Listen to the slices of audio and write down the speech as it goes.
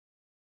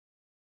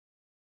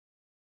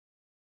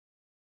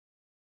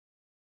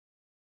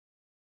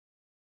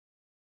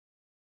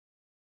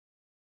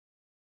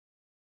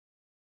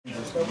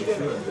This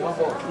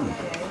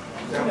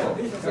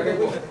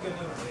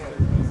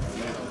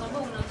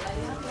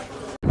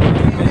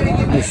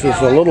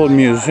is a little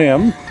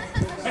museum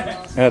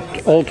at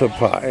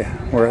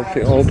Olduvai. We're at the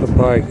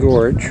Olduvai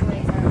Gorge.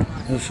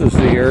 This is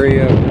the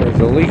area where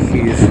the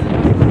Leakeys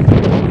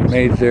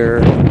made their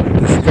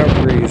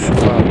discoveries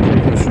about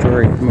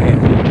prehistoric man.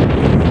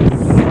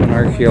 And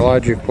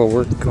archaeological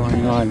work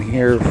going on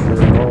here for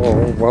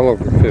well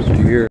over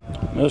 50 years.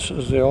 This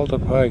is the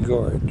Olduvai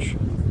Gorge.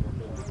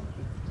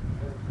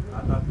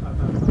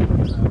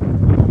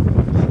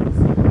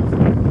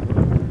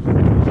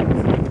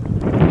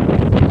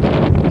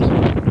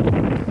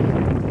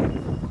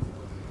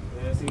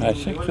 I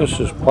think this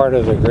is part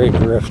of the Great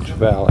Rift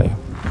Valley.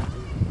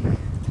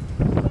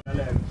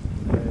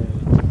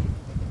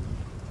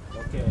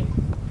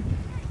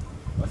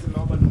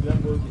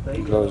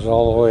 It goes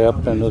all the way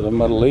up into the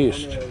Middle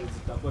East.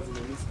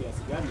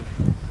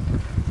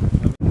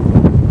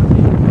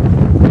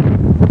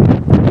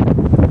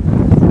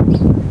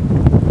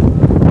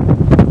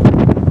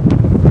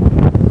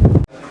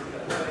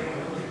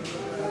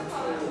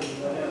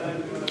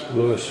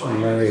 Louis and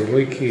Mary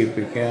Leakey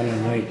began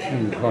in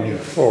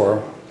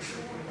 1924,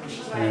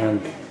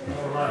 and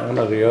one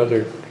of the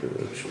other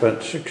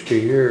spent 60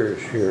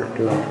 years here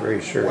doing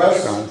research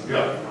on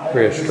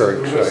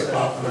prehistoric sites.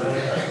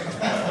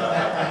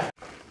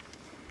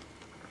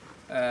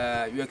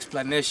 Your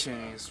explanation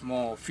is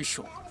more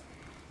official,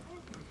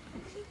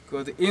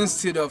 because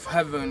instead of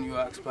having your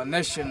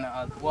explanation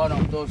at one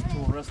of those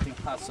two resting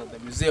huts at the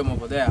museum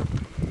over there,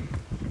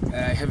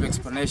 I have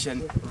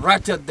explanation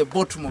right at the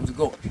bottom of the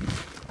gorge,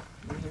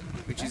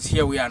 which is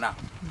here we are now.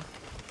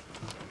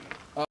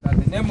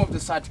 The name of the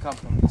site comes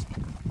from this.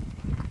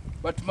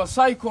 But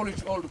Maasai call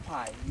it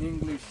Olduvai. In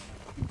English,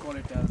 we call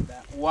it the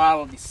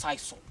wild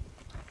sisal.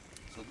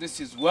 So this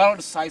is wild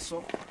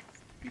sisal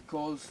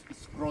because it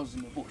grows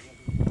in the bush.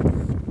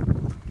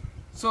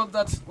 So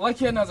that,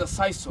 like another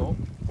sisal,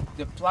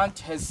 the plant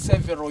has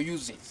several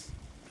uses.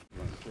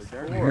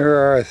 Here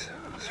are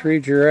 3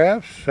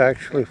 giraffes,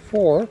 actually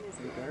 4.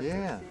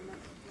 Yeah.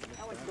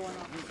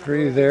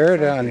 3 there,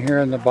 down here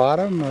in the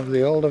bottom of the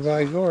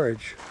Olduvai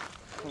Gorge.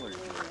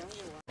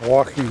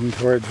 Walking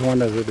towards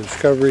one of the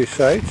discovery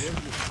sites.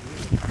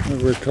 We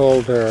were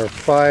told there are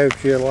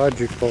 5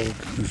 geological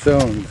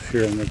zones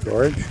here in the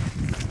gorge.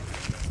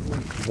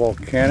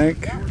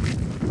 Volcanic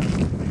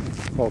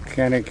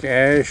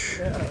ash,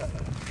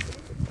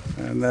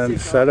 and then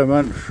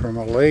sediment from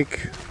a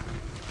lake,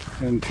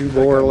 and 2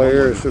 more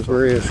layers of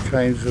various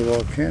kinds of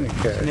volcanic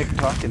ash.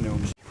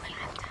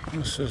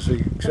 This is the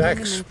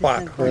exact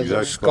spot where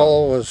the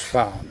skull was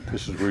found.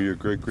 This is where your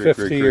great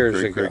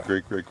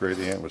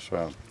aunt was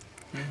found.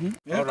 Mm-hmm.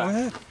 Yeah, go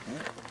ahead.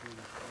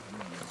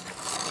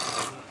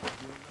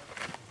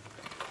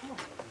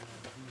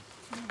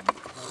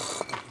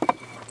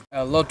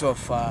 A lot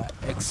of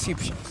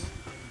exceptions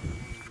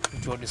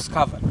which were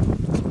discovered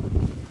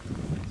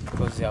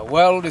because they are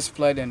well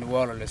displayed and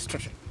well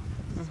illustrated.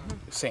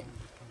 The same.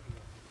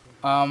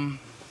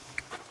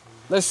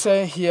 Let's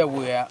say here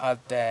we are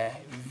at the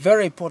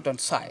very important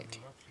site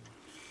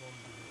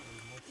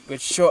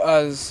which shows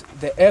us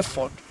the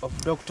effort of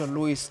Dr.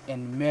 Louis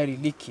and Mary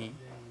Leakey.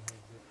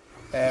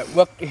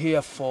 Worked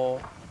here for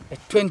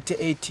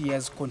 28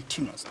 years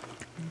continuously,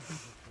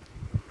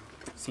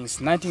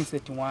 since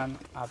 1931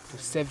 up to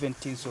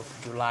 17th of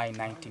July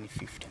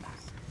 1959.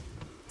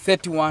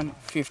 31,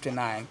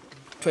 59,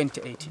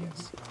 28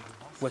 years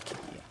working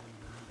here.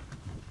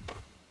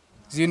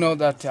 Do you know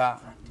that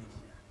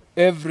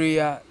every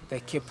year they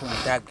keep on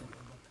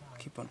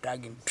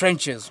digging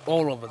trenches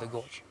all over the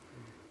gorge.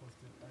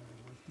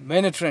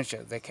 Many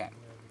trenches they can.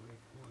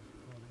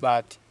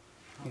 But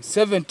in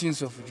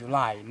 17th of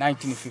July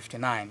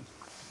 1959,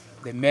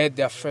 they made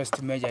their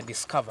first major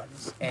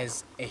discoveries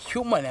as a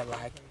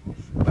human-like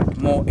but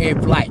more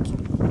ape-like.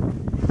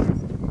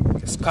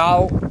 The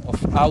skull of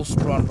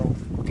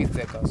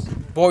Australopithecus,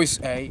 Bois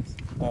A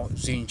or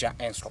Zinja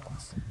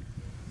Anthropus.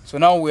 So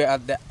now we're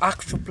at the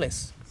actual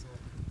place,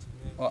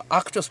 or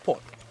actual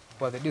spot,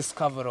 where the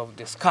discovery of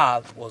the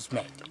skull was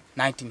made,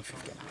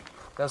 1959.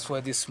 That's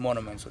where this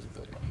monument was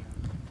built.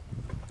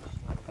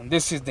 And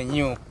this is the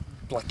new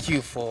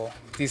plaque for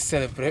this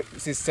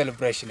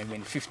celebration,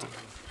 50.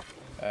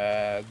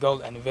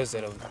 Gold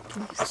anniversary of the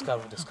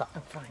discovery of the skull.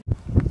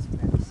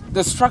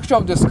 The structure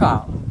of the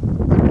skull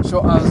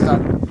shows us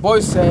that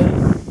Boise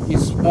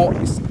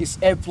is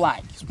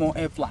ape-like, it's more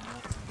ape-like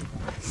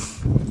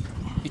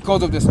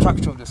because of the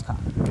structure of the skull.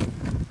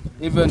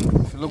 Even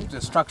if you look at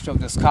the structure of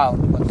the skull,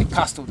 the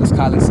cast of the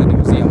skull inside the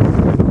museum,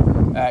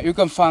 you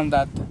can find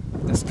that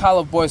the skull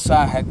of Boise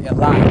had a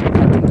line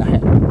cut in the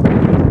head.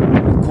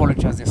 We call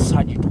it as a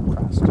sagittal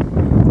crust.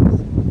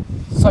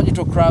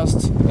 Sagittal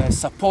crust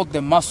support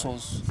the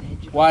muscles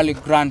while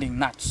grinding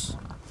nuts.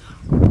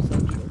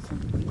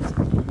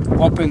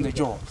 Open the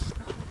jaws.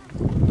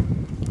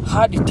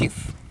 Hard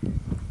teeth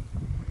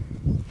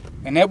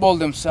enable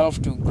themselves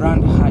to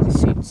grind hard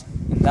seeds,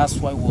 and that's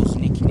why it was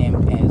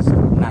nicknamed as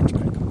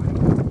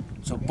nutcracker.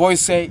 So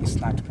Boise is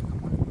nutcracker.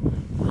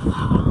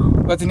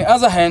 But in the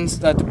other hand,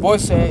 that the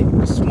boys say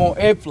it's more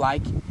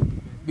ape-like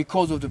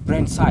because of the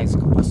brain size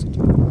capacity.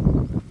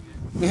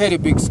 They had a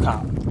big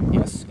skull,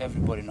 yes,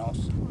 everybody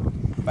knows.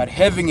 But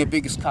having a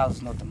big skull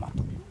is not the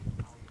matter.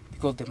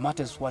 Because the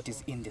matter is what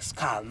is in the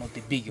skull, not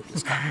the big of the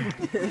skull.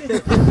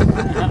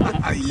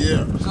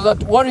 Yeah. So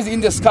that what is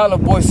in the skull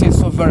of boys is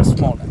so very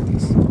small like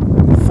this.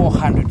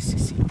 400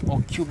 cc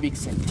or cubic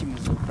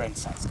centimeters of brain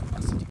size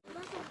capacity.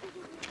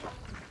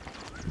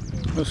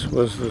 This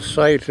was the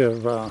site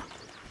of,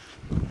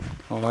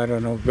 I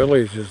don't know,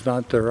 village is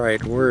not the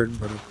right word,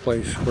 but a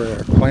place where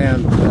a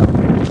clan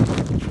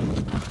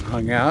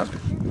hung out.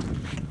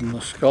 And the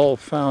skull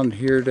found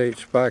here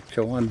dates back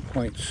to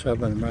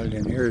 1.7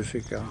 million years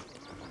ago.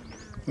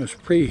 It was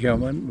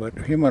pre-human, but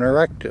Homo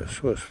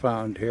erectus was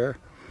found here.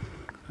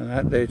 And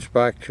that dates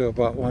back to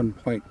about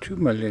 1.2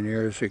 million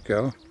years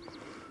ago.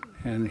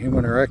 And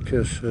Homo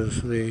erectus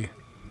is the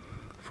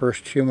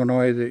first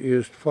humanoid that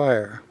used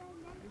fire.